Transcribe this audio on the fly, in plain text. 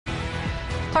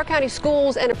Clark County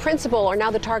schools and a principal are now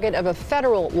the target of a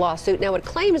federal lawsuit. Now, it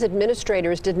claims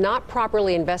administrators did not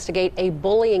properly investigate a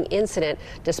bullying incident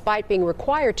despite being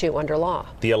required to under law.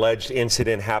 The alleged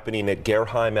incident happening at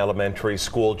Garehime Elementary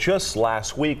School just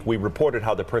last week. We reported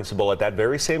how the principal at that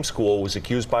very same school was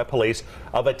accused by police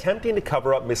of attempting to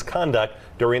cover up misconduct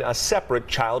during a separate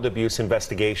child abuse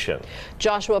investigation.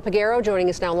 Joshua Peguero joining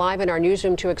us now live in our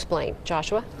newsroom to explain.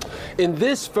 Joshua? In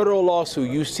this federal lawsuit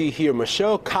you see here,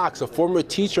 Michelle Cox, a former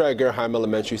teacher at Garehime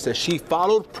Elementary, says she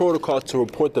followed protocols to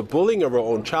report the bullying of her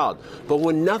own child. But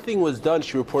when nothing was done,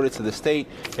 she reported to the state,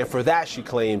 and for that, she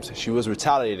claims, she was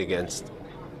retaliated against.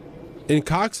 In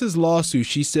Cox's lawsuit,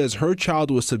 she says her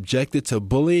child was subjected to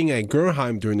bullying at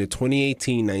Garehime during the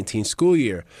 2018-19 school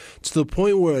year, to the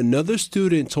point where another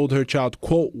student told her child,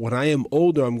 quote, "When I am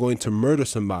older, I'm going to murder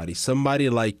somebody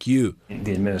like you."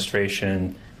 The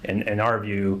administration, in our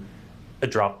view,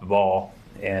 dropped the ball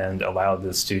and allowed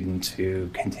the student to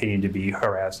continue to be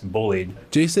harassed and bullied.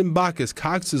 Jason Bach is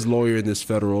Cox's lawyer in this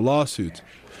federal lawsuit.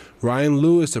 Ryan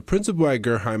Lewis, a principal at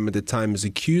Garehime at the time, is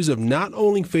accused of not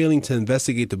only failing to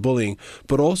investigate the bullying,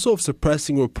 but also of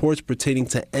suppressing reports pertaining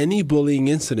to any bullying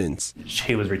incidents.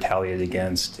 She was retaliated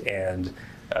against and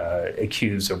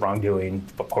accused of wrongdoing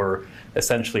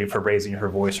essentially for raising her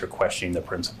voice or questioning the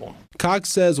principal. Cox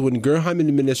says when Garehime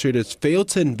administrators failed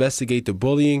to investigate the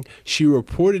bullying, she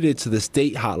reported it to the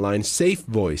state hotline Safe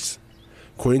Voice.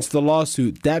 According to the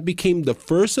lawsuit, that became the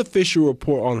first official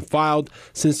report on filed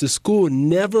since the school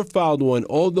never filed one,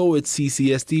 although it's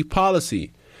CCSD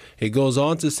policy. It goes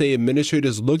on to say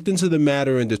administrators looked into the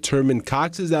matter and determined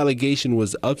Cox's allegation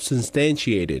was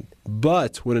unsubstantiated.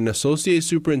 But when an associate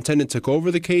superintendent took over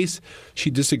the case,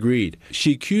 she disagreed.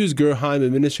 She accused Garehime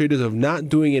administrators of not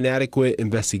doing an adequate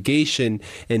investigation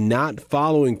and not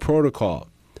following protocol.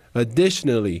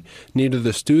 Additionally, neither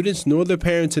the students nor the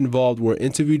parents involved were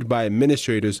interviewed by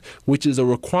administrators, which is a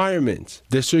requirement.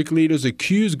 District leaders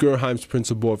accused Garehime's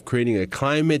principal of creating a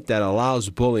climate that allows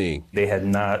bullying. They had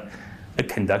not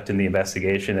conducted the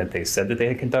investigation that they said that they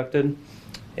had conducted,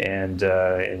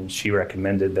 and she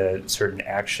recommended that certain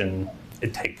action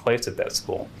take place at that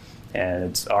school. And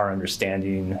it's our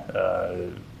understanding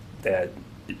that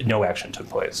no action took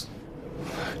place.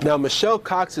 Now, Michelle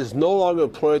Cox is no longer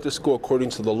employed at the school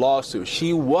according to the lawsuit.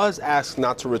 She was asked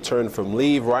not to return from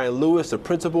leave. Ryan Lewis, the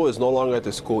principal, is no longer at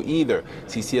the school either.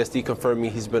 CCSD confirming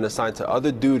he's been assigned to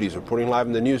other duties. Reporting live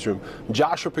in the newsroom,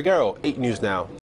 Joshua Peguero, 8 News Now.